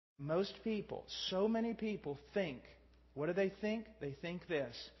Most people, so many people think, what do they think? They think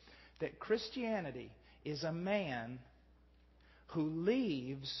this, that Christianity is a man who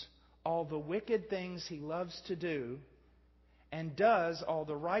leaves all the wicked things he loves to do and does all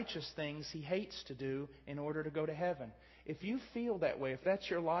the righteous things he hates to do in order to go to heaven. If you feel that way, if that's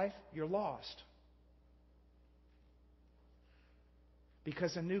your life, you're lost.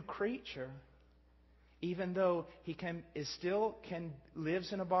 Because a new creature, even though he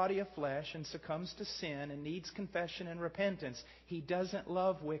lives in a body of flesh and succumbs to sin and needs confession and repentance, he doesn't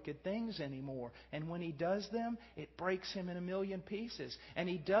love wicked things anymore. And when he does them, it breaks him in a million pieces. And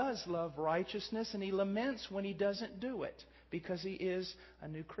he does love righteousness, and he laments when he doesn't do it, because he is a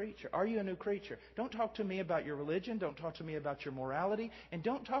new creature. Are you a new creature? Don't talk to me about your religion. Don't talk to me about your morality. And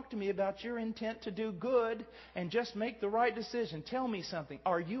don't talk to me about your intent to do good and just make the right decision. Tell me something.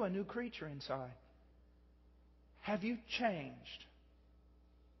 Are you a new creature inside? Have you changed?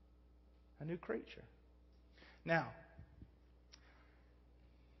 A new creature. Now,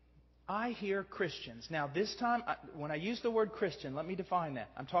 I hear Christians. Now, this time, when I use the word Christian, let me define that.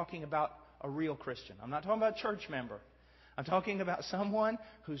 I'm talking about a real Christian. I'm not talking about a church member. I'm talking about someone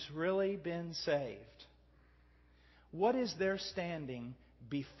who's really been saved. What is their standing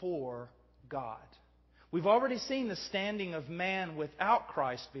before God? We've already seen the standing of man without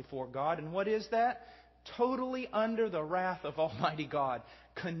Christ before God. And what is that? Totally under the wrath of Almighty God.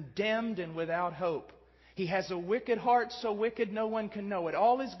 Condemned and without hope. He has a wicked heart, so wicked no one can know it.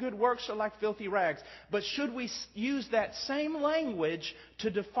 All his good works are like filthy rags. But should we use that same language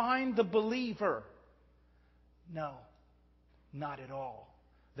to define the believer? No. Not at all.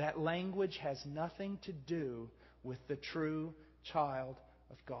 That language has nothing to do with the true child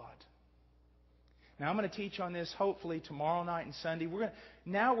of God. Now I'm going to teach on this hopefully tomorrow night and Sunday.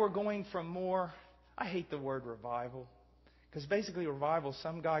 Now we're going from more, I hate the word revival, because basically revival is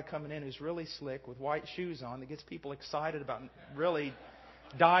some guy coming in who's really slick with white shoes on that gets people excited about, really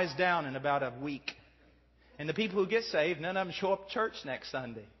dies down in about a week. And the people who get saved, none of them show up at church next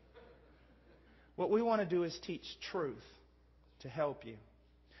Sunday. What we want to do is teach truth to help you.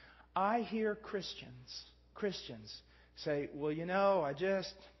 I hear Christians say, well, you know,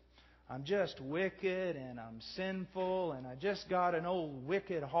 I'm just wicked and I'm sinful and I just got an old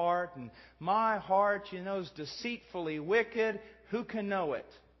wicked heart and my heart, you know, is deceitfully wicked. Who can know it?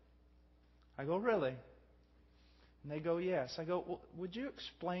 I go, really? And they go, yes. I go, well, would you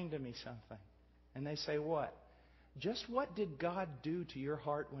explain to me something? And they say, what? Just what did God do to your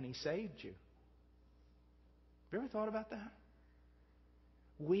heart when He saved you? Have you ever thought about that?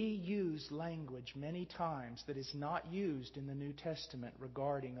 We use language many times that is not used in the New Testament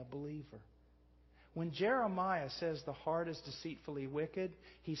regarding a believer. When Jeremiah says the heart is deceitfully wicked,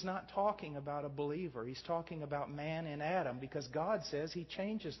 he's not talking about a believer. He's talking about man in Adam, because God says He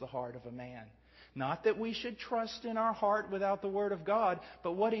changes the heart of a man. Not that we should trust in our heart without the Word of God,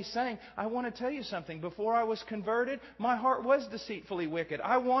 but what He's saying, I want to tell you something. Before I was converted, my heart was deceitfully wicked.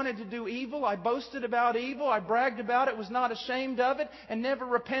 I wanted to do evil. I boasted about evil. I bragged about it, was not ashamed of it, and never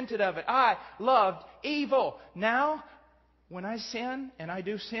repented of it. I loved evil. Now, when I sin, and I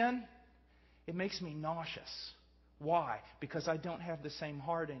do sin, it makes me nauseous. Why? Because I don't have the same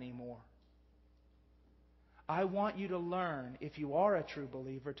heart anymore. I want you to learn, if you are a true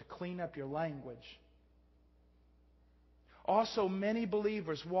believer, to clean up your language. Also, many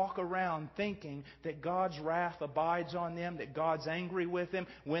believers walk around thinking that God's wrath abides on them, that God's angry with them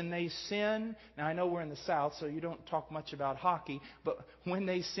when they sin. Now, I know we're in the South, so you don't talk much about hockey, but when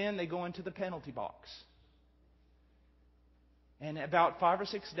they sin, they go into the penalty box. And about 5 or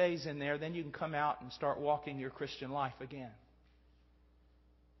 6 days in there, then you can come out and start walking your Christian life again.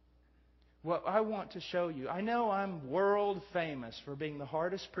 What I want to show you, I know I'm world famous for being the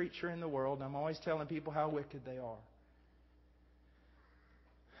hardest preacher in the world. I'm always telling people how wicked they are.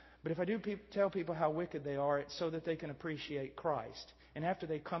 But if I do tell people how wicked they are, it's so that they can appreciate Christ. And after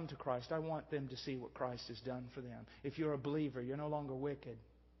they come to Christ, I want them to see what Christ has done for them. If you're a believer, you're no longer wicked.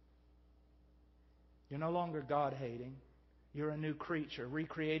 You're no longer God-hating. You're a new creature,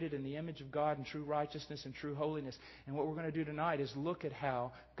 recreated in the image of God in true righteousness and true holiness. And what we're going to do tonight is look at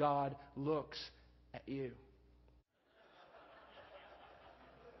how God looks at you.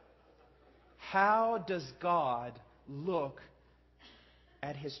 How does God look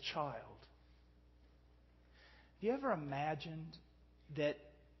at His child? Have you ever imagined that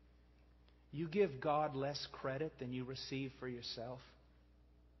you give God less credit than you receive for yourself?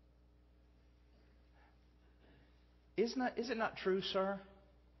 Is it not true, sir?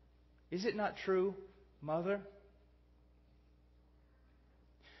 Is it not true, mother,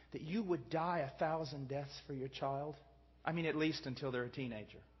 that you would die 1,000 deaths for your child? I mean, at least until they're a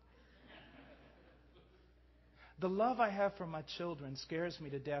teenager. The love I have for my children scares me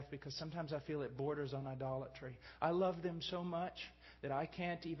to death because sometimes I feel it borders on idolatry. I love them so much that I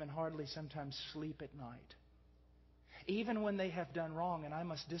can't even hardly sometimes sleep at night. Even when they have done wrong and I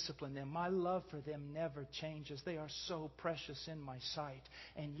must discipline them, my love for them never changes. They are so precious in my sight.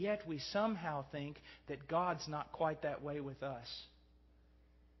 And yet we somehow think that God's not quite that way with us.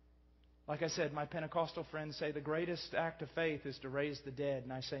 Like I said, my Pentecostal friends say the greatest act of faith is to raise the dead.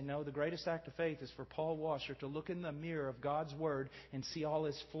 And I say, no, the greatest act of faith is for Paul Washer to look in the mirror of God's Word and see all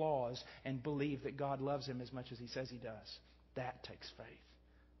his flaws and believe that God loves him as much as he says he does. That takes faith.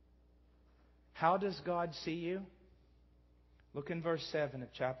 How does God see you? Look in verse 7 of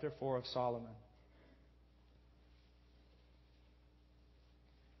chapter 4 of Solomon.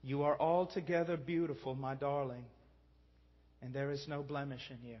 You are altogether beautiful, my darling, and there is no blemish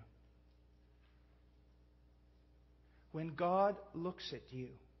in you. When God looks at you,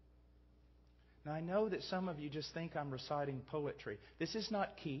 now I know that some of you just think I'm reciting poetry. This is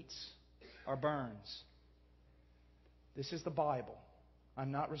not Keats or Burns. This is the Bible.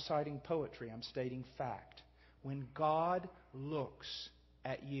 I'm not reciting poetry. I'm stating fact. When God looks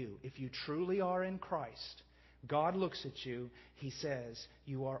at you, if you truly are in Christ, God looks at you, He says,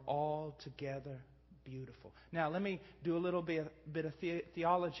 you are altogether beautiful. Now, let me do a little bit of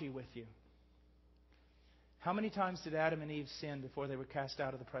theology with you. How many times did Adam and Eve sin before they were cast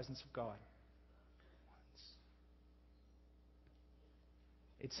out of the presence of God? Once.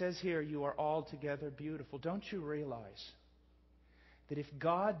 It says here, you are altogether beautiful. Don't you realize that if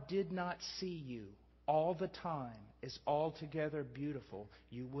God did not see you all the time as altogether beautiful,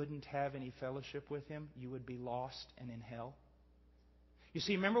 you wouldn't have any fellowship with Him? You would be lost and in hell? You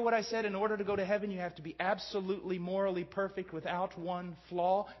see, remember what I said? In order to go to heaven, you have to be absolutely morally perfect without one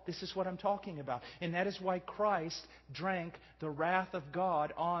flaw. This is what I'm talking about. And that is why Christ drank the wrath of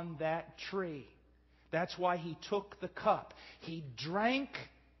God on that tree. That's why He took the cup. He drank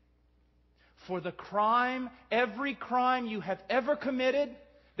for the crime, every crime you have ever committed,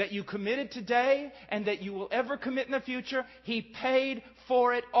 that you committed today and that you will ever commit in the future. He paid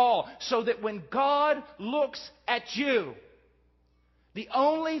for it all. So that when God looks at you, the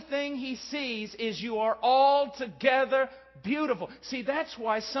only thing He sees is you are altogether beautiful. See, that's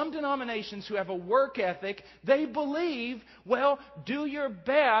why some denominations who have a work ethic, they believe, well, do your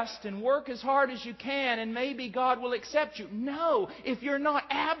best and work as hard as you can and maybe God will accept you. No, if you're not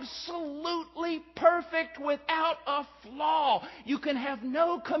absolutely perfect without a flaw, you can have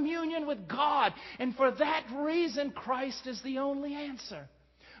no communion with God. And for that reason, Christ is the only answer.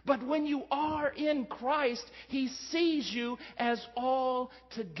 But when you are in Christ, He sees you as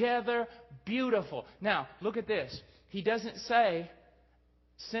altogether beautiful. Now, look at this. He doesn't say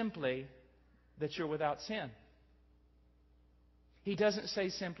simply that you're without sin. He doesn't say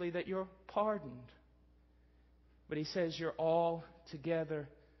simply that you're pardoned. But He says you're altogether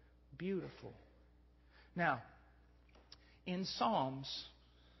beautiful. Now, in Psalms,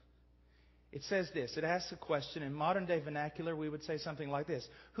 it says this. It asks a question. In modern day vernacular, we would say something like this.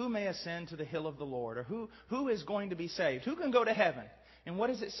 Who may ascend to the hill of the Lord? Or who is going to be saved? Who can go to heaven? And what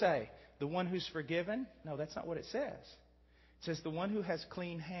does it say? The one who's forgiven? No, that's not what it says. It says the one who has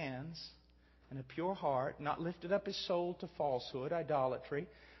clean hands and a pure heart, not lifted up his soul to falsehood, idolatry.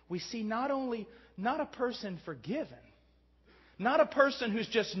 We see not a person forgiven, not a person who's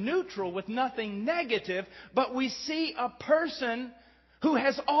just neutral with nothing negative, but we see a person who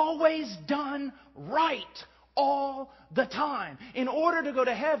has always done right all the time. In order to go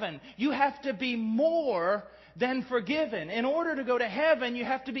to heaven, you have to be more than forgiven. In order to go to heaven, you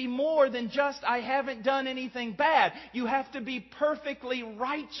have to be more than just, I haven't done anything bad. You have to be perfectly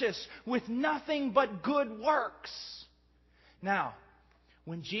righteous with nothing but good works. Now,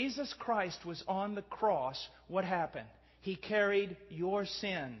 when Jesus Christ was on the cross, what happened? He carried your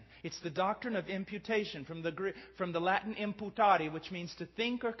sin. It's the doctrine of imputation from the Latin imputare, which means to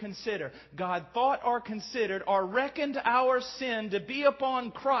think or consider. God thought or considered or reckoned our sin to be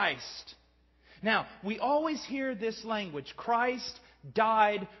upon Christ. Now, we always hear this language, Christ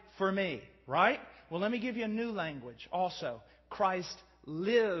died for me, right? Well, let me give you a new language also. Christ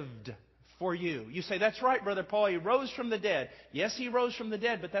lived for you. You say, that's right, Brother Paul, He rose from the dead. Yes, He rose from the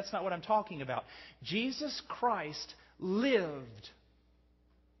dead, but that's not what I'm talking about. Jesus Christ lived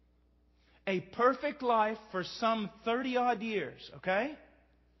a perfect life for some 30-odd years, okay?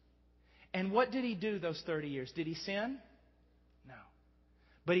 And what did He do those 30 years? Did He sin? No.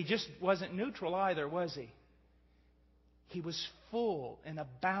 But He just wasn't neutral either, was He? He was full and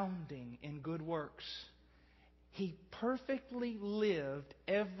abounding in good works. He perfectly lived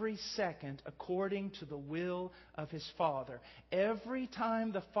every second according to the will of His Father. Every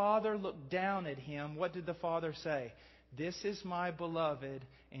time the Father looked down at Him, what did the Father say? This is my beloved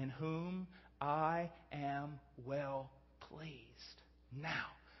in whom I am well pleased. Now,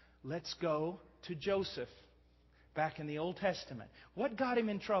 let's go to Joseph back in the Old Testament. What got him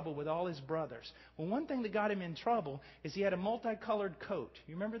in trouble with all his brothers? Well, one thing that got him in trouble is he had a multicolored coat.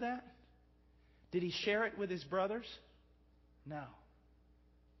 You remember that? Did he share it with his brothers? No.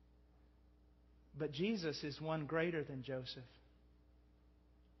 But Jesus is one greater than Joseph.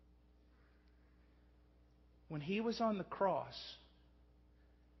 When He was on the cross,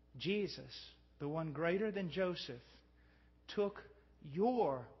 Jesus, the one greater than Joseph, took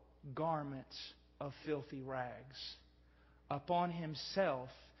your garments of filthy rags upon Himself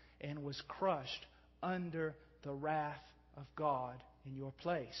and was crushed under the wrath of God in your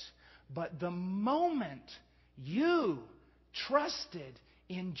place. But the moment you trusted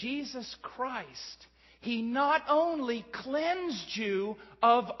in Jesus Christ, He not only cleansed you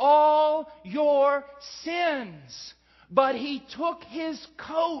of all your sins, but He took His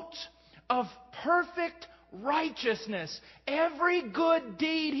coat of perfect righteousness, every good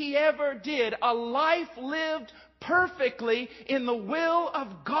deed He ever did, a life lived perfectly in the will of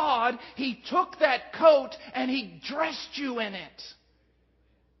God. He took that coat and He dressed you in it.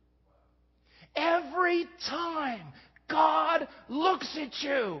 Every time God looks at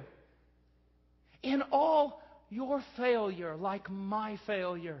you, in all your failure, like my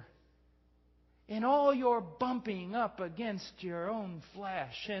failure, in all your bumping up against your own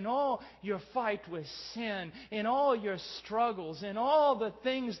flesh, in all your fight with sin, in all your struggles, in all the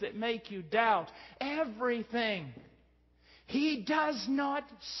things that make you doubt, everything, He does not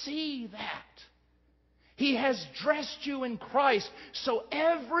see that. He has dressed you in Christ. So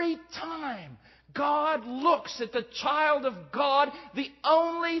every time God looks at the child of God, the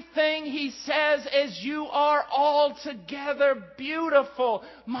only thing He says is, you are altogether beautiful,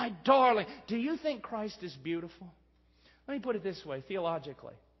 my darling. Do you think Christ is beautiful? Let me put it this way,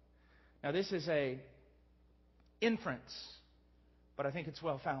 theologically. Now, this is an inference, but I think it's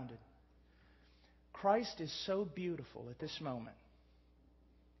well founded. Christ is so beautiful at this moment,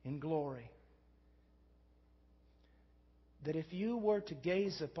 in glory, that if you were to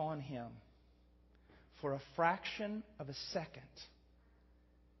gaze upon Him for a fraction of a second,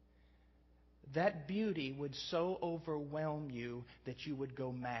 that beauty would so overwhelm you that you would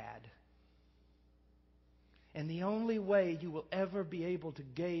go mad. And the only way you will ever be able to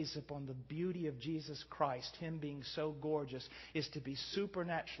gaze upon the beauty of Jesus Christ, Him being so gorgeous, is to be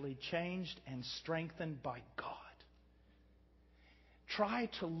supernaturally changed and strengthened by God. Try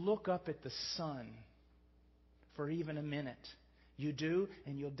to look up at the sun for even a minute. You do,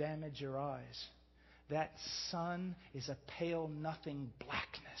 and you'll damage your eyes. That sun is a pale nothing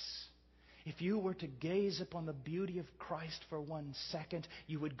blackness. If you were to gaze upon the beauty of Christ for 1 second,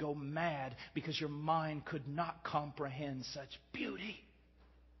 you would go mad because your mind could not comprehend such beauty.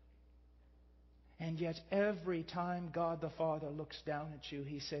 And yet every time God the Father looks down at you,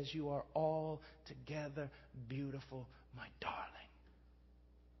 He says, you are altogether beautiful, my darling.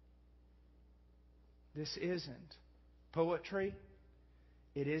 This isn't poetry.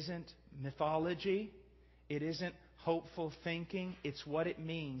 It isn't mythology. It isn't hopeful thinking. It's what it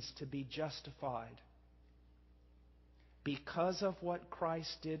means to be justified. Because of what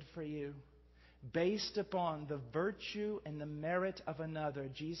Christ did for you, based upon the virtue and the merit of another,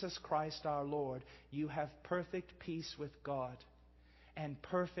 Jesus Christ our Lord, you have perfect peace with God and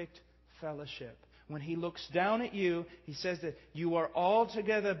perfect fellowship. When He looks down at you, He says that you are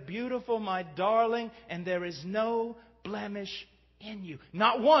altogether beautiful, my darling, and there is no blemish in you.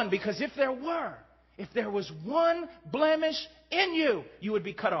 Not one, because if there was one blemish in you, you would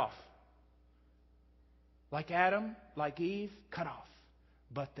be cut off. Like Adam, like Eve, cut off.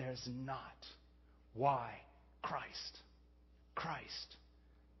 But there's not. Why? Christ. Christ.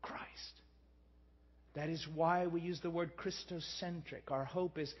 Christ. That is why we use the word Christocentric. Our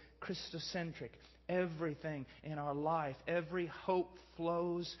hope is Christocentric. Everything in our life, every hope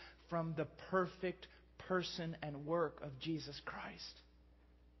flows from the perfect person and work of Jesus Christ.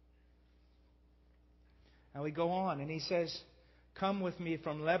 Now we go on and He says, come with me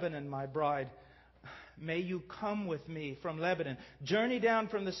from Lebanon, my bride. May you come with me from Lebanon. Journey down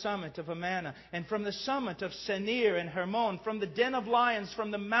from the summit of Amana, and from the summit of Senir and Hermon, from the den of lions,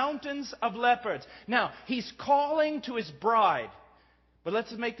 from the mountains of leopards. Now, He's calling to His bride. But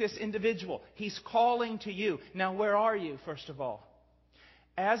let's make this individual. He's calling to you. Now, where are you, first of all?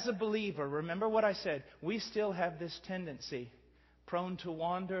 As a believer, remember what I said. We still have this tendency, Prone to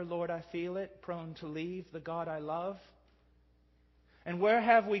wander, Lord, I feel it. Prone to leave the God I love. And where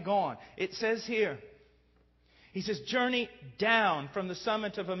have we gone? It says here, He says, journey down from the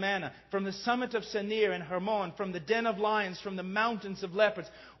summit of Amana, from the summit of Senir and Hermon, from the den of lions, from the mountains of leopards.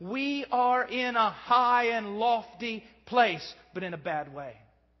 We are in a high and lofty place, but in a bad way.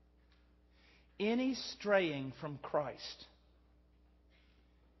 Any straying from Christ,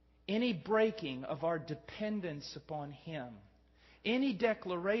 any breaking of our dependence upon Him, any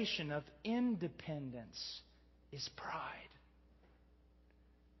declaration of independence is pride,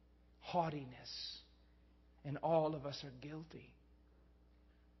 haughtiness, and all of us are guilty.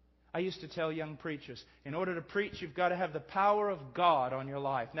 I used to tell young preachers, in order to preach, you've got to have the power of God on your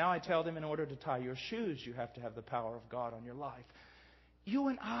life. Now I tell them, in order to tie your shoes, you have to have the power of God on your life. You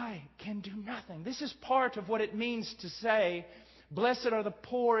and I can do nothing. This is part of what it means to say, blessed are the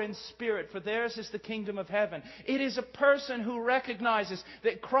poor in spirit, for theirs is the kingdom of heaven. It is a person who recognizes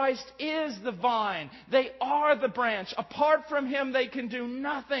that Christ is the vine. They are the branch. Apart from Him, they can do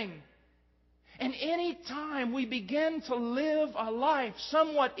nothing. And any time we begin to live a life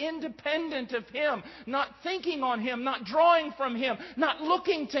somewhat independent of Him, not thinking on Him, not drawing from Him, not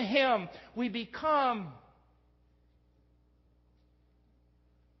looking to Him, we become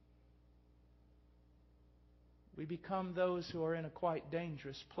those who are in a quite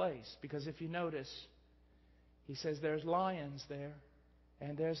dangerous place. Because if you notice, He says there's lions there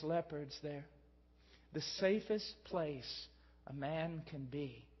and there's leopards there. The safest place a man can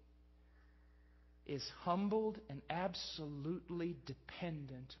be is humbled and absolutely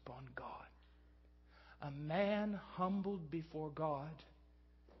dependent upon God. A man humbled before God,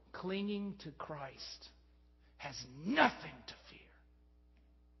 clinging to Christ, has nothing to fear.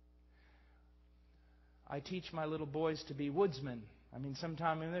 I teach my little boys to be woodsmen.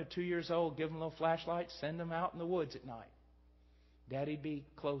 Sometime when they're 2 years old, give them a little flashlight, send them out in the woods at night. Daddy'd be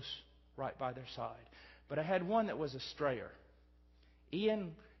close right by their side. But I had one that was a strayer.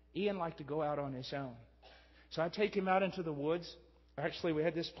 Ian liked to go out on his own. So I'd take him out into the woods. Actually, we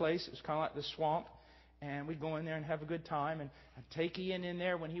had this place. It was kind of like the swamp. And we'd go in there and have a good time. And I'd take Ian in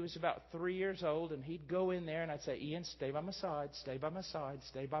there when he was about 3 years old. And he'd go in there and I'd say, Ian, stay by my side, stay by my side,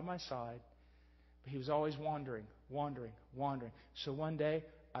 stay by my side. But he was always wandering. So one day,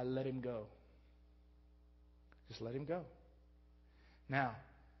 I let him go. Just let him go. Now,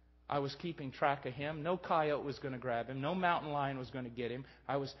 I was keeping track of him. No coyote was going to grab him. No mountain lion was going to get him.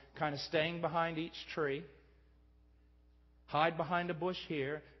 I was kind of staying behind each tree, hide behind a bush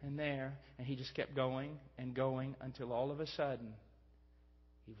here and there, and he just kept going and going until all of a sudden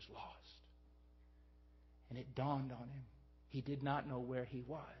he was lost. And it dawned on him. He did not know where he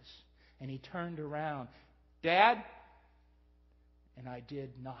was. And he turned around. Dad? And I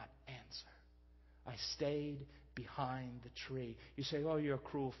did not answer. I stayed behind the tree. You say, oh, you're a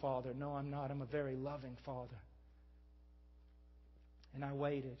cruel father. No, I'm not. I'm a very loving father. And I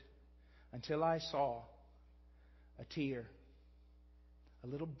waited until I saw a tear, a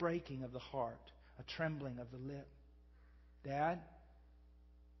little breaking of the heart, a trembling of the lip. Dad,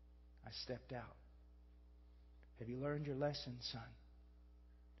 I stepped out. Have you learned your lesson, son?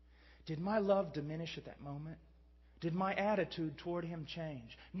 Did my love diminish at that moment? Did my attitude toward him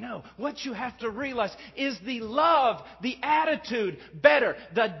change? No. What you have to realize is the love, the attitude, better.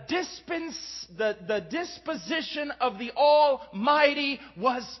 The disposition of the Almighty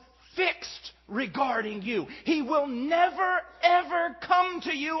was fixed regarding you. He will never, ever come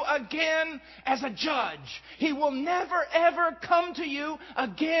to you again as a judge. He will never, ever come to you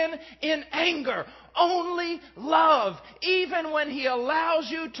again in anger. Only love, even when He allows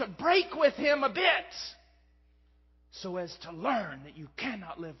you to break with Him a bit, so as to learn that you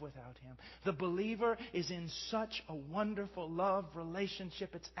cannot live without Him. The believer is in such a wonderful love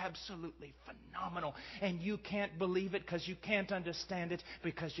relationship. It's absolutely phenomenal. And you can't believe it because you can't understand it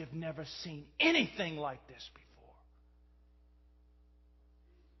because you've never seen anything like this before.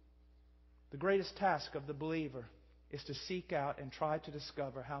 The greatest task of the believer is to seek out and try to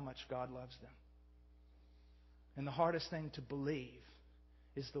discover how much God loves them. And the hardest thing to believe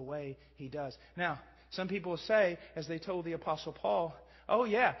is the way He does. Now, some people say, as they told the Apostle Paul, oh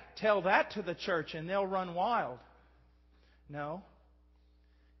yeah, tell that to the church and they'll run wild. No.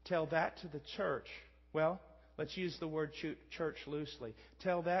 Tell that to the church. Well, let's use the word church loosely.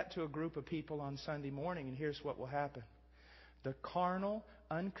 Tell that to a group of people on Sunday morning, and here's what will happen. The carnal,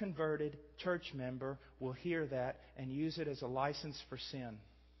 unconverted church member will hear that and use it as a license for sin.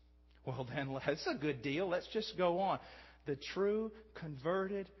 Well, then, that's a good deal. Let's just go on. The true,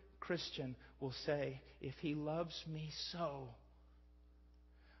 converted Christian will say, if He loves me so,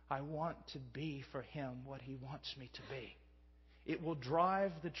 I want to be for Him what He wants me to be. It will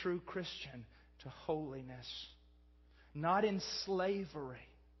drive the true Christian to holiness. Not in slavery,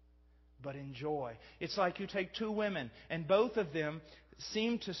 but in joy. It's like you take two women, and both of them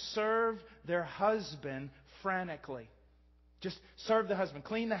seem to serve their husband frantically. Just serve the husband,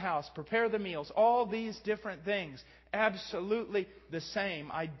 clean the house, prepare the meals, all these different things. Absolutely the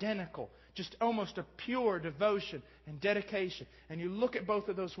same, identical. Just almost a pure devotion and dedication. And you look at both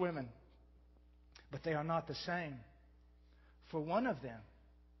of those women, but they are not the same. For one of them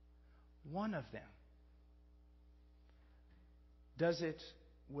does it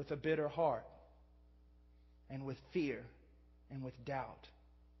with a bitter heart and with fear and with doubt.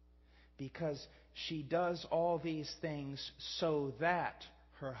 Because she does all these things so that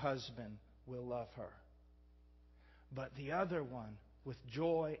her husband will love her. But the other one, with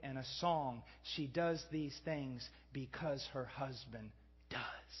joy and a song, she does these things because her husband does.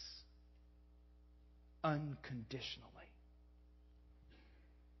 Unconditionally.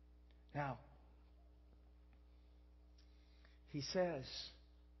 Now, he says,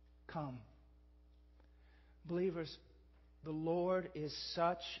 come. Believers, the Lord is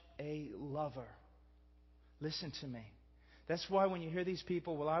such a lover. Listen to me. That's why when you hear these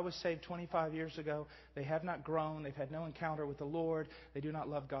people, well, I was saved 25 years ago. They have not grown. They've had no encounter with the Lord. They do not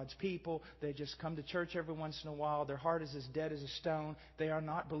love God's people. They just come to church every once in a while. Their heart is as dead as a stone. They are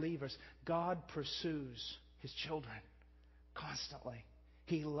not believers. God pursues His children constantly.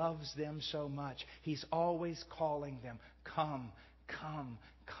 He loves them so much. He's always calling them, come, come,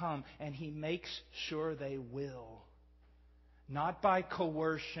 come. And He makes sure they will. Not by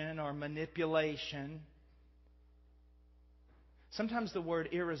coercion or manipulation. Sometimes the word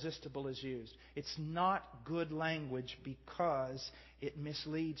irresistible is used. It's not good language because it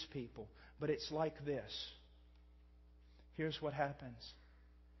misleads people. But it's like this. Here's what happens.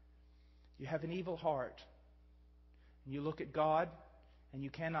 You have an evil heart. You look at God and you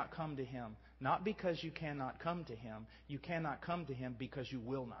cannot come to Him. Not because you cannot come to Him. You cannot come to Him because you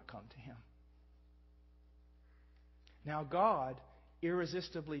will not come to Him. Now God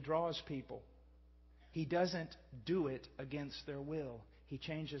irresistibly draws people. He doesn't do it against their will. He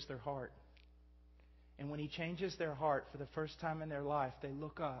changes their heart. And when He changes their heart for the first time in their life, they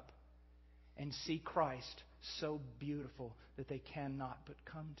look up and see Christ so beautiful that they cannot but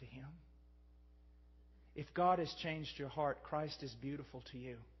come to Him. If God has changed your heart, Christ is beautiful to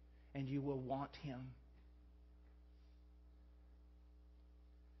you, and you will want Him.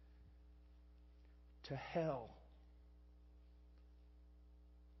 To hell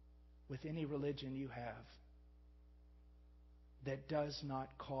with any religion you have that does not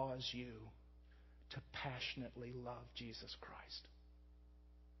cause you to passionately love Jesus Christ.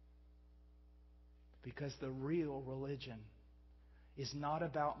 Because the real religion is not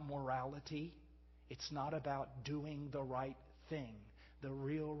about morality. It's not about doing the right thing. The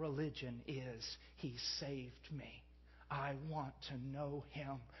real religion is, He saved me. I want to know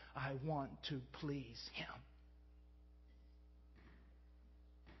Him. I want to please Him.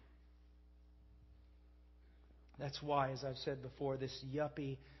 That's why, as I've said before, this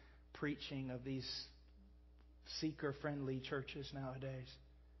yuppie preaching of these seeker-friendly churches nowadays,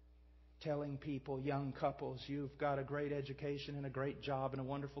 telling people, young couples, you've got a great education and a great job and a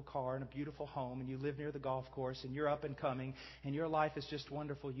wonderful car and a beautiful home and you live near the golf course and you're up and coming and your life is just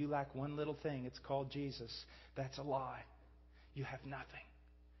wonderful. You lack one little thing. It's called Jesus. That's a lie. You have nothing.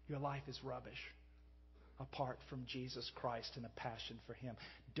 Your life is rubbish apart from Jesus Christ and a passion for Him.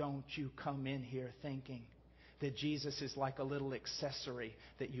 Don't you come in here thinking that Jesus is like a little accessory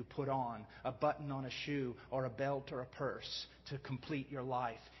that you put on, a button on a shoe or a belt or a purse to complete your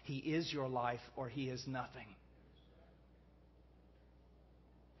life. He is your life or He is nothing.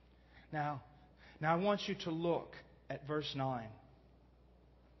 Now I want you to look at verse 9.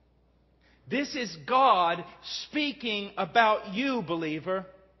 This is God speaking about you, believer.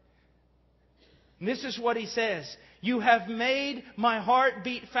 And this is what He says. You have made my heart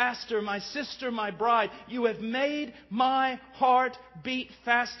beat faster, my sister, my bride. You have made my heart beat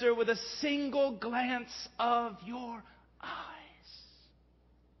faster with a single glance of your eyes.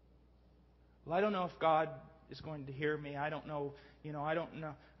 Well, I don't know if God is going to hear me. I don't know. I don't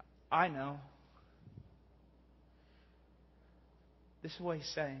know. I know. This is what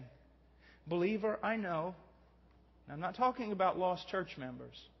He's saying. Believer, I know. I'm not talking about lost church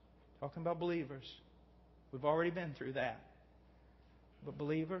members. I'm talking about believers. We've already been through that. But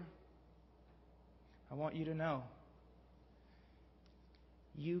believer, I want you to know,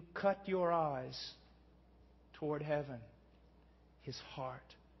 you cut your eyes toward heaven, His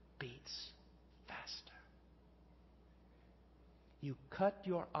heart beats faster. You cut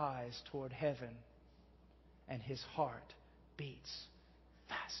your eyes toward heaven, and His heart beats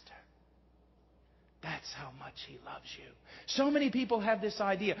faster. That's how much He loves you. So many people have this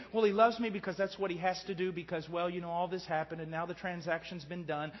idea, well, He loves me because that's what He has to do because, well, all this happened and now the transaction's been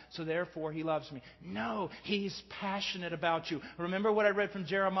done, so therefore He loves me. No, He's passionate about you. Remember what I read from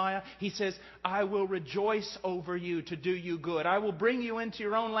Jeremiah? He says, I will rejoice over you to do you good. I will bring you into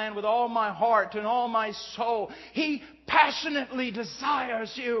your own land with all my heart and all my soul. He passionately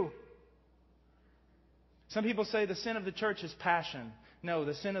desires you. Some people say the sin of the church is passion. No,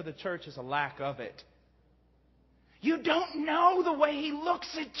 the sin of the church is a lack of it. You don't know the way He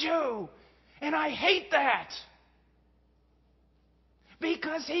looks at you. And I hate that.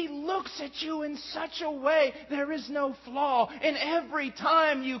 Because He looks at you in such a way, there is no flaw. And every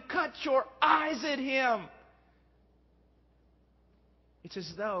time you cut your eyes at Him, it's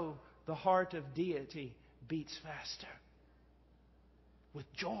as though the heart of deity beats faster with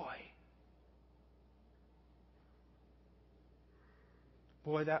joy.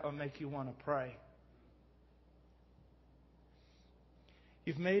 Boy, that will make you want to pray.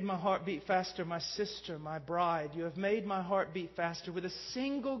 You've made my heart beat faster, my sister, my bride. You have made my heart beat faster with a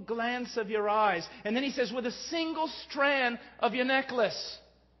single glance of your eyes. And then He says, with a single strand of your necklace.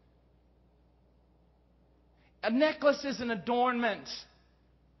 A necklace is an adornment.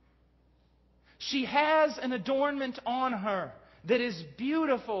 She has an adornment on her that is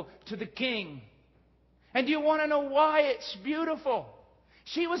beautiful to the king. And do you want to know why it's beautiful?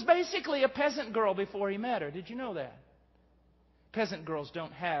 She was basically a peasant girl before he met her. Did you know that? Peasant girls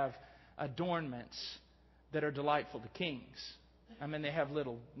don't have adornments that are delightful to kings. I mean, they have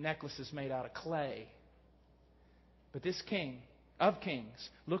little necklaces made out of clay. But this king of kings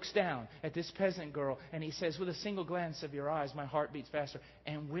looks down at this peasant girl and he says, with a single glance of your eyes, my heart beats faster.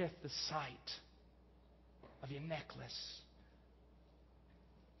 And with the sight of your necklace.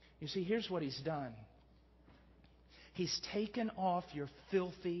 You see, here's what He's done. He's taken off your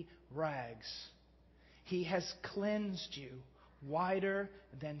filthy rags. He has cleansed you whiter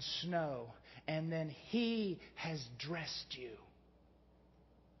than snow. And then He has dressed you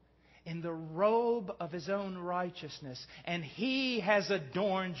in the robe of His own righteousness. And He has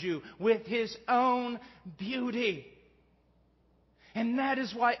adorned you with His own beauty. And that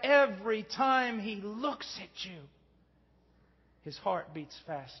is why every time He looks at you, His heart beats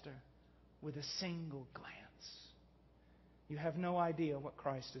faster with a single glance. You have no idea what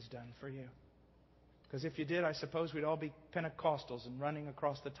Christ has done for you. Because if you did, I suppose we'd all be Pentecostals and running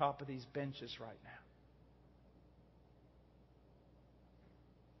across the top of these benches right now.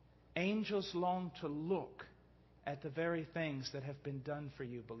 Angels long to look at the very things that have been done for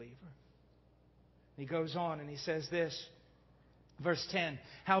you, believer. He goes on and he says this, verse 10,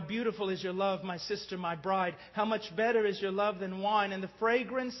 how beautiful is your love, my sister, my bride. How much better is your love than wine, and the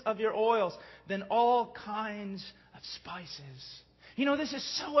fragrance of your oils than all kinds of spices. This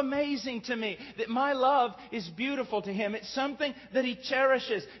is so amazing to me that my love is beautiful to Him. It's something that He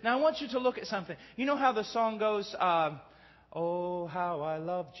cherishes. Now I want you to look at something. You know how the song goes, oh, how I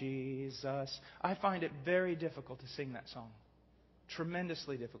love Jesus. I find it very difficult to sing that song.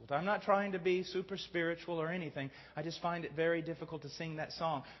 Tremendously difficult. I'm not trying to be super spiritual or anything. I just find it very difficult to sing that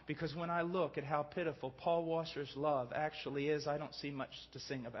song. Because when I look at how pitiful Paul Washer's love actually is, I don't see much to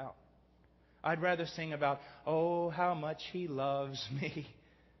sing about. I'd rather sing about, oh, how much He loves me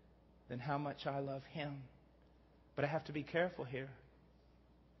than how much I love Him. But I have to be careful here.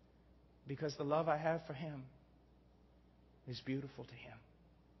 Because the love I have for Him is beautiful to Him.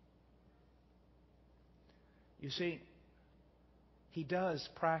 You see, He does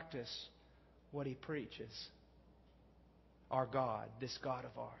practice what He preaches. Our God, this God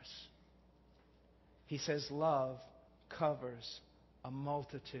of ours. He says love covers a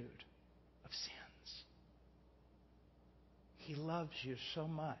multitude of sins. He loves you so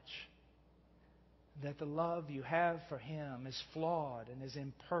much that the love you have for Him is flawed and is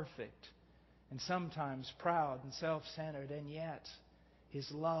imperfect and sometimes proud and self-centered, and yet His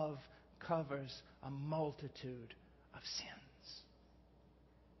love covers a multitude of sins.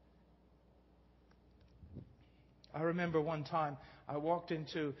 I remember one time I walked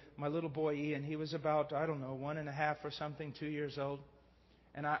into my little boy Ian. He was about, 1.5 or something, 2 years old.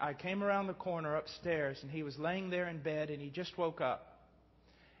 And I came around the corner upstairs, and he was laying there in bed, and he just woke up.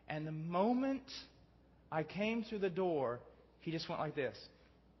 And the moment I came through the door, he just went like this.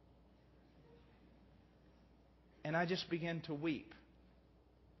 And I just began to weep.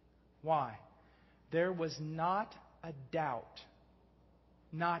 Why? There was not a doubt,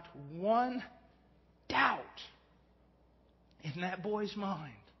 not one doubt in that boy's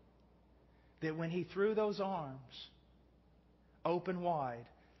mind that when he threw those arms open wide,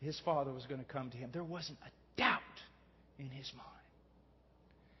 his father was going to come to him. There wasn't a doubt in his mind.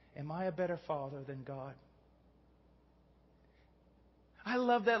 Am I a better father than God? I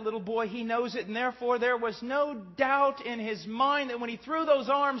love that little boy. He knows it, and therefore there was no doubt in his mind that when he threw those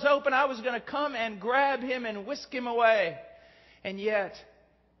arms open, I was going to come and grab him and whisk him away. And yet,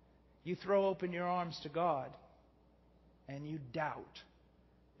 you throw open your arms to God, and you doubt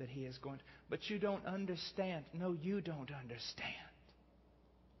that He is going to. But you don't understand. No, you don't understand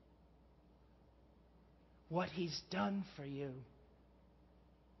what He's done for you.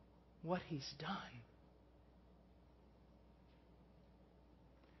 What He's done.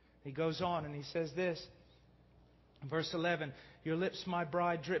 He goes on and he says this, in verse 11, your lips, my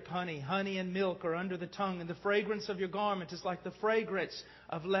bride, drip honey. Honey and milk are under the tongue, and the fragrance of your garment is like the fragrance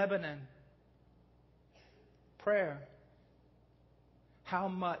of Lebanon. Prayer. How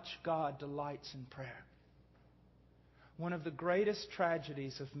much God delights in prayer. One of the greatest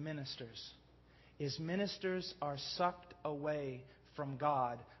tragedies of ministers is ministers are sucked away from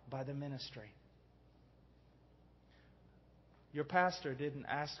God by the ministry. Your pastor didn't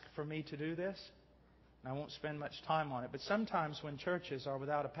ask for me to do this, and I won't spend much time on it. But sometimes when churches are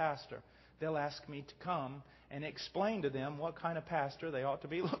without a pastor, they'll ask me to come and explain to them what kind of pastor they ought to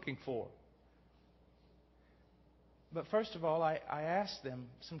be looking for. But first of all, I ask them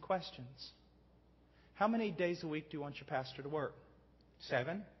some questions. How many days a week do you want your pastor to work?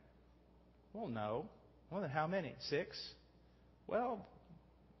 7? Well, no. Well, then how many? 6? Well,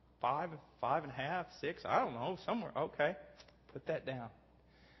 5, 5.5, 6. I don't know. Somewhere. Okay. Put that down.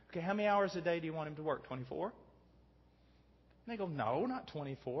 Okay, how many hours a day do you want him to work? 24? And they go, no, not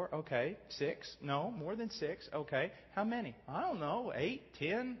 24. Okay, 6? No, more than 6. Okay, how many? I don't know, 8,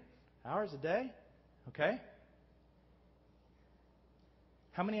 10 hours a day. Okay.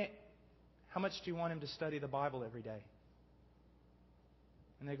 How much do you want him to study the Bible every day?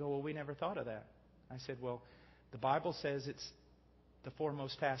 And they go, well, we never thought of that. I said, well, the Bible says it's the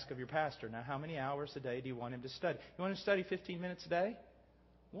foremost task of your pastor. Now, how many hours a day do you want him to study? You want him to study 15 minutes a day?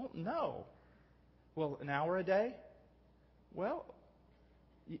 Well, no. Well, an hour a day? Well,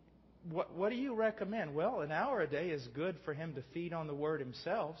 what do you recommend? Well, an hour a day is good for him to feed on the Word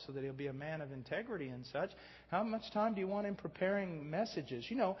himself so that he'll be a man of integrity and such. How much time do you want him preparing messages?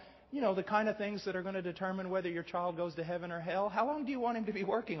 You know, the kind of things that are going to determine whether your child goes to heaven or hell. How long do you want him to be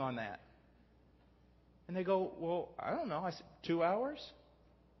working on that? And they go, well, I don't know. I said, 2 hours?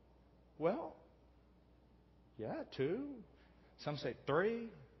 Well, yeah, 2. Some say 3.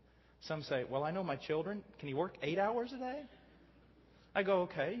 Some say, well, I know my children. Can he work 8 hours a day? I go,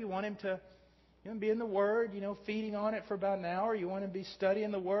 okay, you want him to be in the Word, feeding on it for about an hour. You want him to be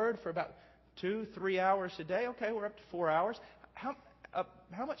studying the Word for about 2-3 hours a day. Okay, we're up to 4 hours.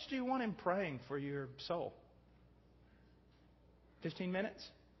 How much do you want him praying for your soul? 15 minutes?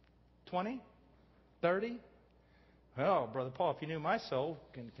 20? 30? Well, Brother Paul, if you knew my soul,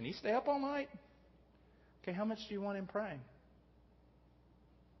 can he stay up all night? Okay, how much do you want him praying?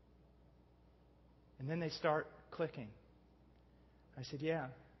 And then they start clicking. I said, yeah.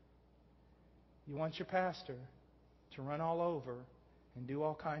 You want your pastor to run all over and do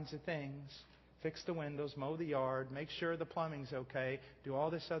all kinds of things, fix the windows, mow the yard, make sure the plumbing's okay, do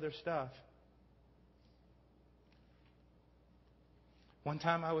all this other stuff. One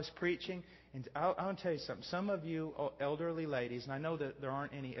time I was preaching, and I'll tell you something. Some of you elderly ladies, and I know that there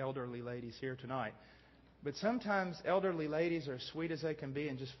aren't any elderly ladies here tonight, but sometimes elderly ladies are sweet as they can be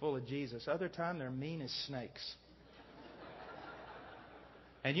and just full of Jesus. Other time they're mean as snakes.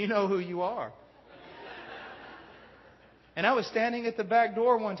 And you know who you are. And I was standing at the back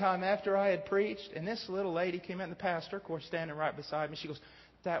door one time after I had preached, and this little lady came in, the pastor, of course, standing right beside me. She goes,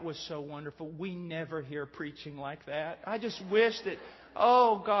 that was so wonderful. We never hear preaching like that. I just wish that,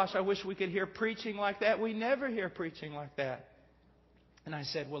 oh gosh, I wish we could hear preaching like that. We never hear preaching like that. And I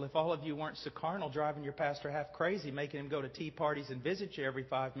said, well, if all of you weren't so carnal, driving your pastor half crazy, making him go to tea parties and visit you every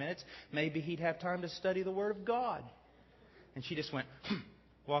 5 minutes, maybe he'd have time to study the Word of God. And she just went,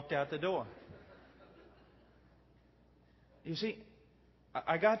 walked out the door. You see,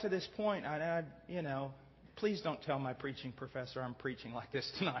 I got to this point, and please don't tell my preaching professor I'm preaching like this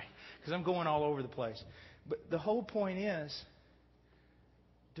tonight, because I'm going all over the place. But the whole point is,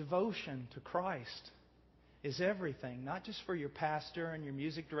 devotion to Christ is everything, not just for your pastor and your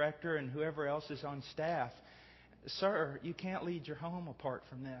music director and whoever else is on staff. Sir, you can't lead your home apart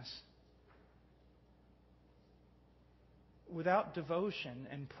from this. Without devotion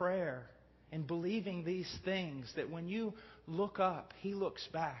and prayer and believing these things, that when you look up, He looks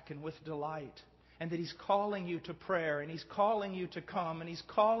back and with delight. and that He's calling you to prayer, and He's calling you to come, and He's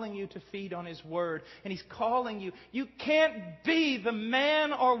calling you to feed on His Word, and He's calling you. You can't be the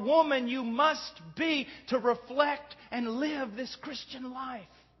man or woman you must be to reflect and live this Christian life.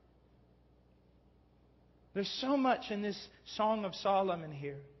 There's so much in this Song of Solomon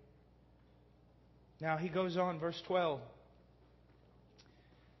here. Now he goes on, verse 12.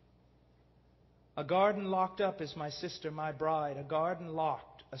 A garden locked up is my sister, my bride. A garden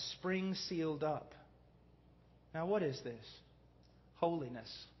locked, a spring sealed up. Now what is this?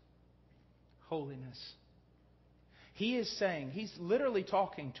 Holiness. Holiness. He is saying, he's literally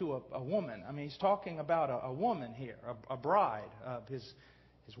talking to a woman. I mean, he's talking about a woman here, a bride of his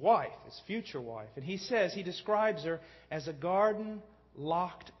wife, his future wife. And he says, he describes her as a garden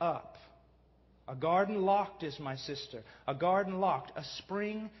locked up. A garden locked is my sister. A garden locked, a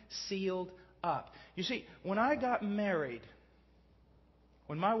spring sealed up. You see, when I got married,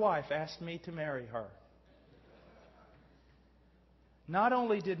 when my wife asked me to marry her, not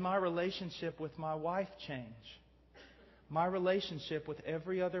only did my relationship with my wife change, my relationship with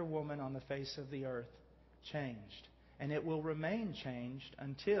every other woman on the face of the earth changed. And it will remain changed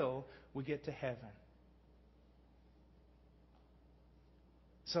until we get to heaven.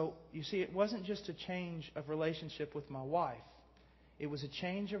 So, you see, it wasn't just a change of relationship with my wife. It was a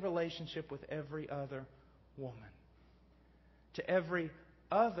change of relationship with every other woman. To every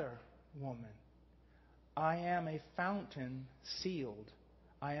other woman, I am a fountain sealed.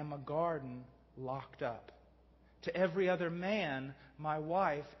 I am a garden locked up. To every other man, my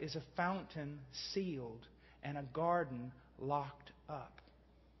wife is a fountain sealed and a garden locked up.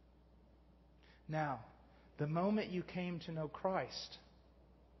 Now, the moment you came to know Christ,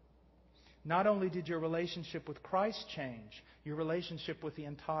 not only did your relationship with Christ change, your relationship with the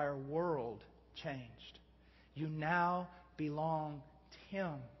entire world changed. You now belong to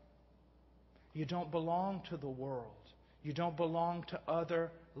Him. You don't belong to the world. You don't belong to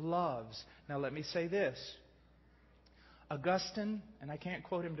other loves. Now let me say this. Augustine, and I can't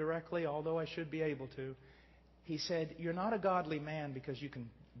quote him directly, although I should be able to, he said, you're not a godly man because you can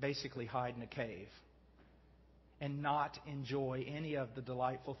basically hide in a cave and not enjoy any of the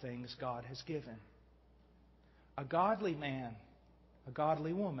delightful things God has given. A godly man, a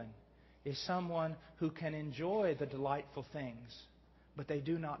godly woman, is someone who can enjoy the delightful things, but they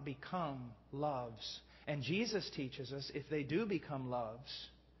do not become loves. And Jesus teaches us if they do become loves,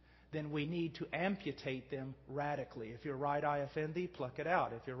 then we need to amputate them radically. If your right eye offend thee, pluck it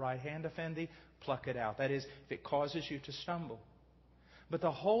out. If your right hand offend thee, pluck it out. That is, if it causes you to stumble. But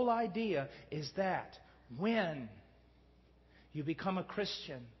the whole idea is that when you become a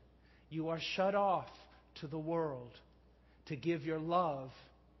Christian, you are shut off to the world to give your love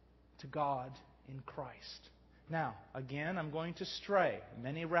to God in Christ. Now, again, I'm going to stray.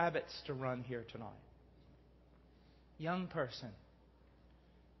 Many rabbits to run here tonight. Young person,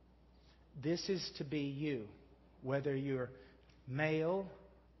 this is to be you, whether you're male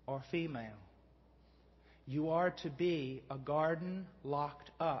or female. You are to be a garden locked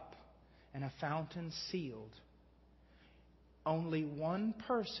up and a fountain sealed. Only one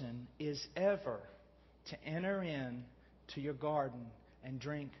person is ever to enter in to your garden and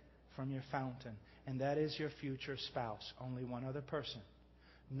drink from your fountain, and that is your future spouse. Only one other person.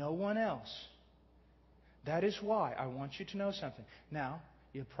 No one else. That is why I want you to know something. Now,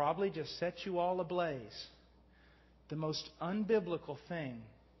 it probably just set you all ablaze. The most unbiblical thing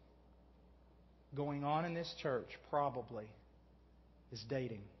going on in this church probably is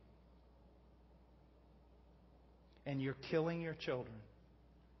dating. And you're killing your children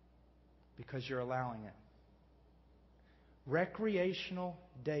because you're allowing it. Recreational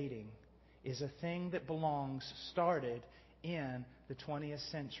dating is a thing that started in the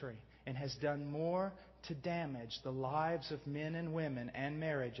 20th century and has done more to damage the lives of men and women and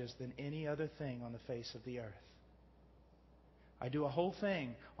marriages than any other thing on the face of the earth. I do a whole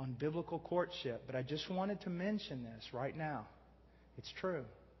thing on biblical courtship, but I just wanted to mention this right now. It's true.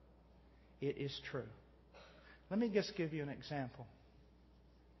 It is true. Let me just give you an example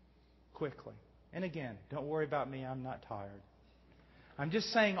quickly. And again, don't worry about me. I'm not tired. I'm just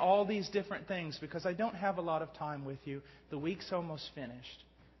saying all these different things because I don't have a lot of time with you. The week's almost finished.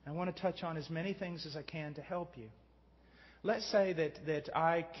 I want to touch on as many things as I can to help you. Let's say that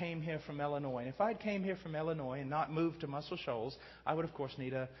I came here from Illinois. And if I came here from Illinois and not moved to Muscle Shoals, I would, of course,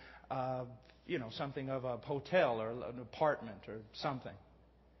 need something of a hotel or an apartment or something.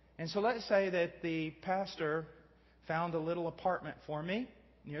 And so let's say that the pastor found a little apartment for me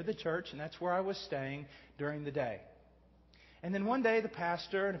near the church, and that's where I was staying during the day. And then one day the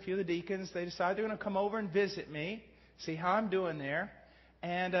pastor and a few of the deacons, they decide they're going to come over and visit me, see how I'm doing there.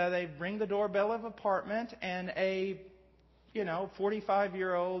 And they ring the doorbell of an apartment, and a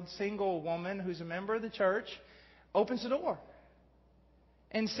 45-year-old single woman who's a member of the church opens the door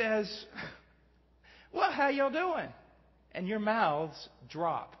and says, "Well, how y'all doing?" And your mouths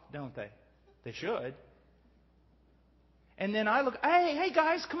drop, don't they? They should. And then I look, hey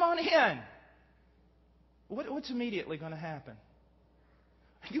guys, come on in. What's immediately going to happen?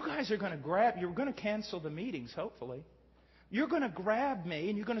 You guys are going to you're going to cancel the meetings, hopefully. You're going to grab me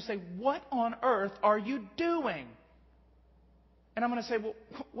and you're going to say, "What on earth are you doing?" And I'm going to say, "Well,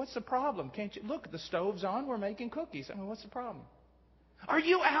 what's the problem? Can't you look? The stove's on. We're making cookies." I mean, what's the problem? Are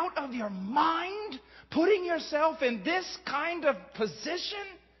you out of your mind putting yourself in this kind of position?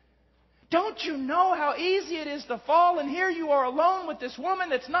 Don't you know how easy it is to fall? And here you are alone with this woman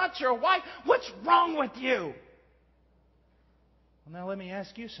that's not your wife. What's wrong with you? Well, now let me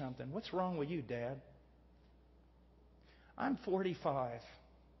ask you something. What's wrong with you, Dad? I'm 45.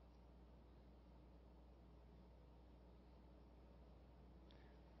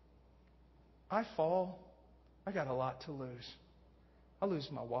 I fall. I got a lot to lose. I'll lose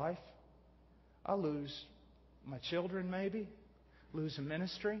my wife. I'll lose my children, maybe. Lose a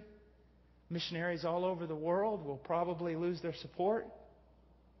ministry. Missionaries all over the world will probably lose their support.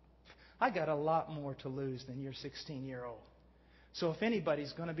 I got a lot more to lose than your 16-year-old. So if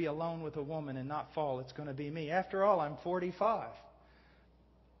anybody's going to be alone with a woman and not fall, it's going to be me. After all, I'm 45.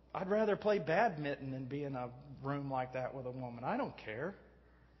 I'd rather play badminton than be in a room like that with a woman. I don't care.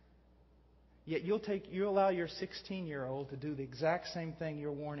 Yet you allow your 16-year-old to do the exact same thing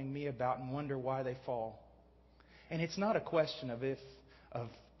you're warning me about and wonder why they fall. And it's not a question of if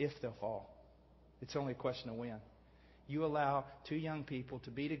they'll fall. It's only a question of when. You allow two young people to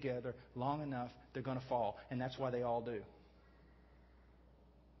be together long enough, they're going to fall. And that's why they all do.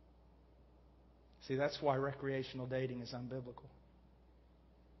 See, that's why recreational dating is unbiblical.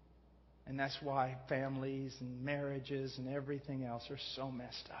 And that's why families and marriages and everything else are so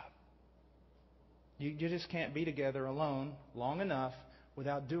messed up. You just can't be together alone long enough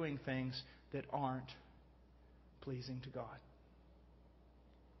without doing things that aren't pleasing to God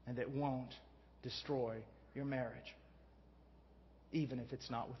and that won't destroy your marriage, even if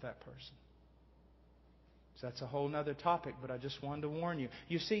it's not with that person. So that's a whole other topic, but I just wanted to warn you.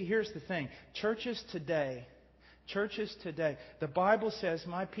 You see, here's the thing. Churches today, the Bible says,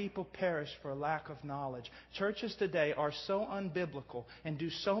 "My people perish for a lack of knowledge." Churches today are so unbiblical and do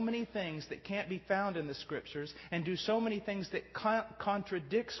so many things that can't be found in the Scriptures and do so many things that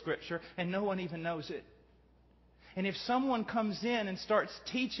contradict Scripture, and no one even knows it. And if someone comes in and starts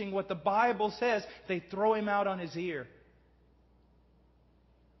teaching what the Bible says, they throw him out on his ear.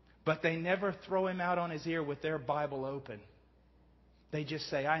 But they never throw him out on his ear with their Bible open. They just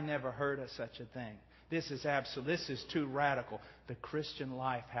say, "I never heard of such a thing. This is absolute. This is too radical." The Christian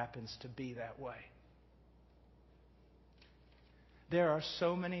life happens to be that way. There are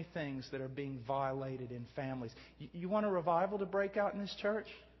so many things that are being violated in families. You want a revival to break out in this church?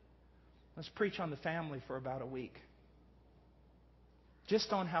 Let's preach on the family for about a week.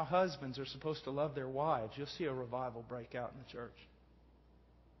 Just on how husbands are supposed to love their wives, you'll see a revival break out in the church.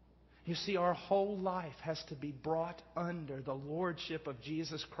 You see, our whole life has to be brought under the lordship of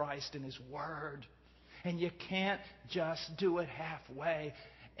Jesus Christ and His Word. And you can't just do it halfway.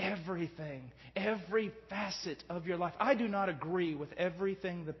 Everything, every facet of your life. I do not agree with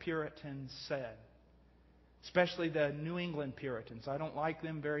everything the Puritans said. Especially the New England Puritans. I don't like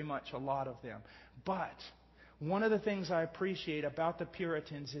them very much, a lot of them. But one of the things I appreciate about the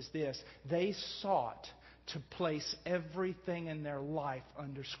Puritans is this. They sought to place everything in their life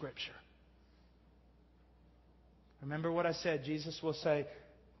under Scripture. Remember what I said. Jesus will say,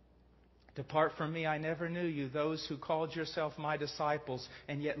 "Depart from me, I never knew you, those who called yourself my disciples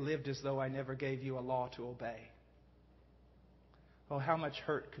and yet lived as though I never gave you a law to obey." Oh, how much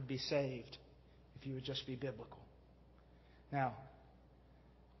hurt could be saved if you would just be biblical. Now,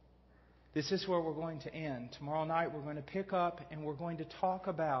 this is where we're going to end. Tomorrow night we're going to pick up and we're going to talk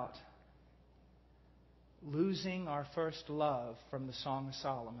about losing our first love from the Song of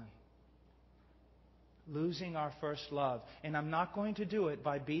Solomon. Losing our first love. And I'm not going to do it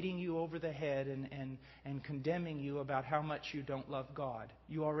by beating you over the head and condemning you about how much you don't love God.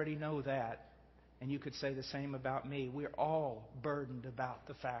 You already know that. And you could say the same about me. We're all burdened about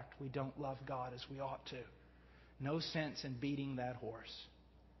the fact we don't love God as we ought to. No sense in beating that horse.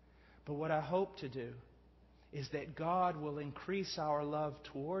 But what I hope to do is that God will increase our love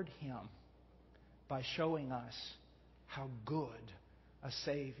toward Him by showing us how good a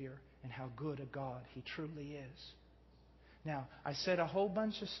Savior and how good a God He truly is. Now, I said a whole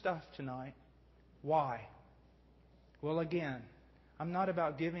bunch of stuff tonight. Why? Well, again, I'm not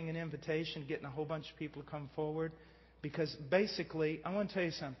about giving an invitation, getting a whole bunch of people to come forward. Because basically, I want to tell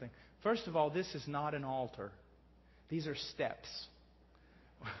you something. First of all, this is not an altar. These are steps.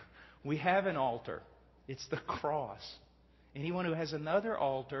 We have an altar. It's the cross. Anyone who has another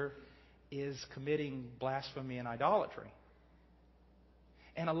altar is committing blasphemy and idolatry.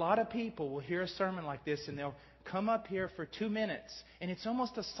 And a lot of people will hear a sermon like this and they'll come up here for 2 minutes. And it's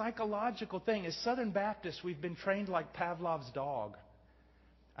almost a psychological thing. As Southern Baptists, we've been trained like Pavlov's dog.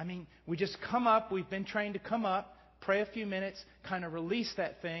 I mean, we just come up. We've been trained to come up, pray a few minutes, kind of release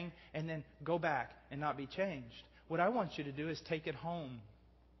that thing, and then go back and not be changed. What I want you to do is take it home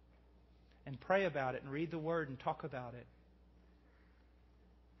and pray about it and read the Word and talk about it.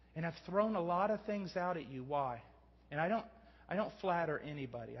 And I've thrown a lot of things out at you. Why? And I don't flatter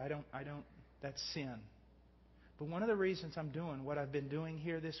anybody. I don't. That's sin. But one of the reasons I'm doing what I've been doing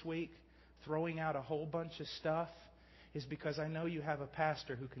here this week, throwing out a whole bunch of stuff, is because I know you have a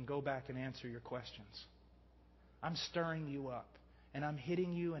pastor who can go back and answer your questions. I'm stirring you up. And I'm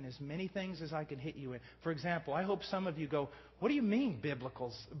hitting you in as many things as I can hit you in. For example, I hope some of you go, what do you mean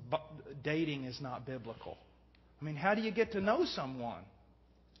dating is not biblical? I mean, how do you get to know someone?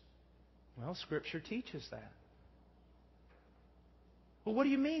 Well, Scripture teaches that. Well, what do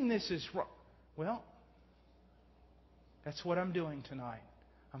you mean this is wrong? Well, that's what I'm doing tonight.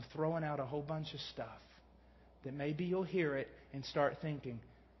 I'm throwing out a whole bunch of stuff that maybe you'll hear it and start thinking,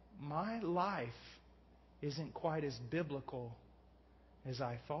 my life isn't quite as biblical as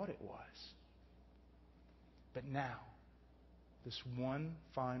I thought it was. But now, this one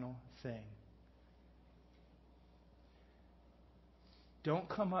final thing. Don't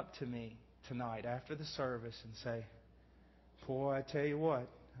come up to me tonight after the service and say, boy, I tell you what,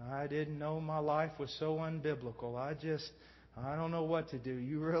 I didn't know my life was so unbiblical. I don't know what to do.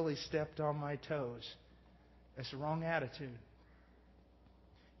 You really stepped on my toes. That's the wrong attitude.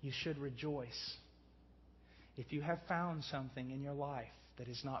 You should rejoice. If you have found something in your life that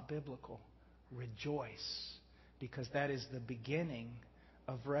is not biblical, rejoice, because that is the beginning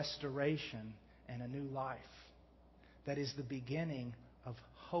of restoration and a new life. That is the beginning of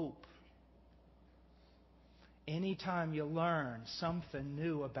hope. Anytime you learn something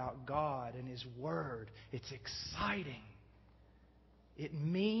new about God and His Word, it's exciting. It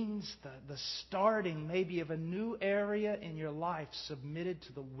means the starting maybe of a new area in your life submitted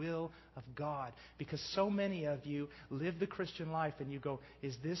to the will of God. Because so many of you live the Christian life and you go,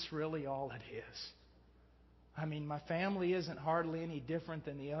 is this really all it is? I mean, my family isn't hardly any different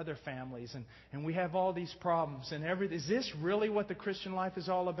than the other families. And we have all these problems and everything. Is this really what the Christian life is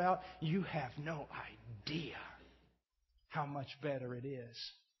all about? You have no idea how much better it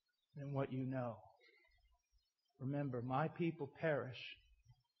is than what you know. Remember, my people perish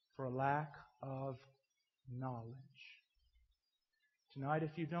for a lack of knowledge. Tonight,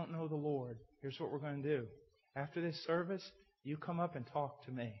 if you don't know the Lord, here's what we're going to do. After this service, you come up and talk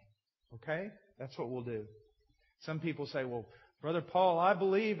to me. Okay? That's what we'll do. Some people say, well, Brother Paul, I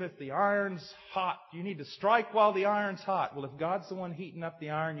believe if the iron's hot, you need to strike while the iron's hot. Well, if God's the one heating up the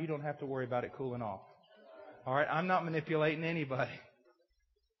iron, you don't have to worry about it cooling off. All right? I'm not manipulating anybody.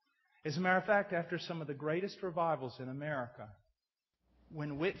 As a matter of fact, after some of the greatest revivals in America,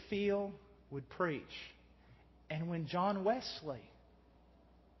 when Whitefield would preach, and when John Wesley,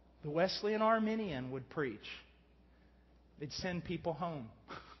 the Wesleyan Arminian, would preach, they'd send people home.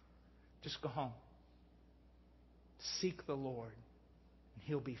 Just go home. Seek the Lord, and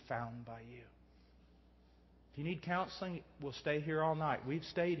He'll be found by you. If you need counseling, we'll stay here all night. We've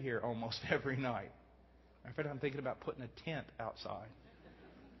stayed here almost every night. In fact, I'm thinking about putting a tent outside.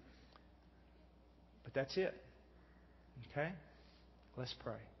 But that's it. Okay? Let's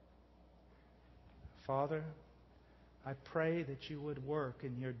pray. Father, I pray that you would work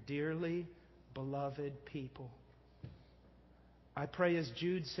in your dearly beloved people. I pray, as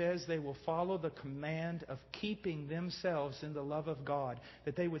Jude says, they will follow the command of keeping themselves in the love of God,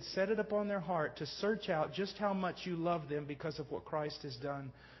 that they would set it upon their heart to search out just how much you love them because of what Christ has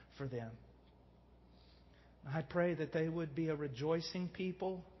done for them. I pray that they would be a rejoicing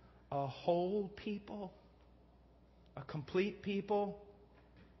people, a whole people, a complete people,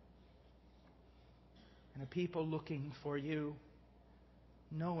 and a people looking for you,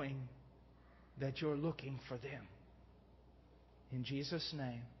 knowing that you're looking for them. In Jesus'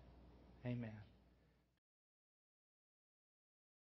 name, amen.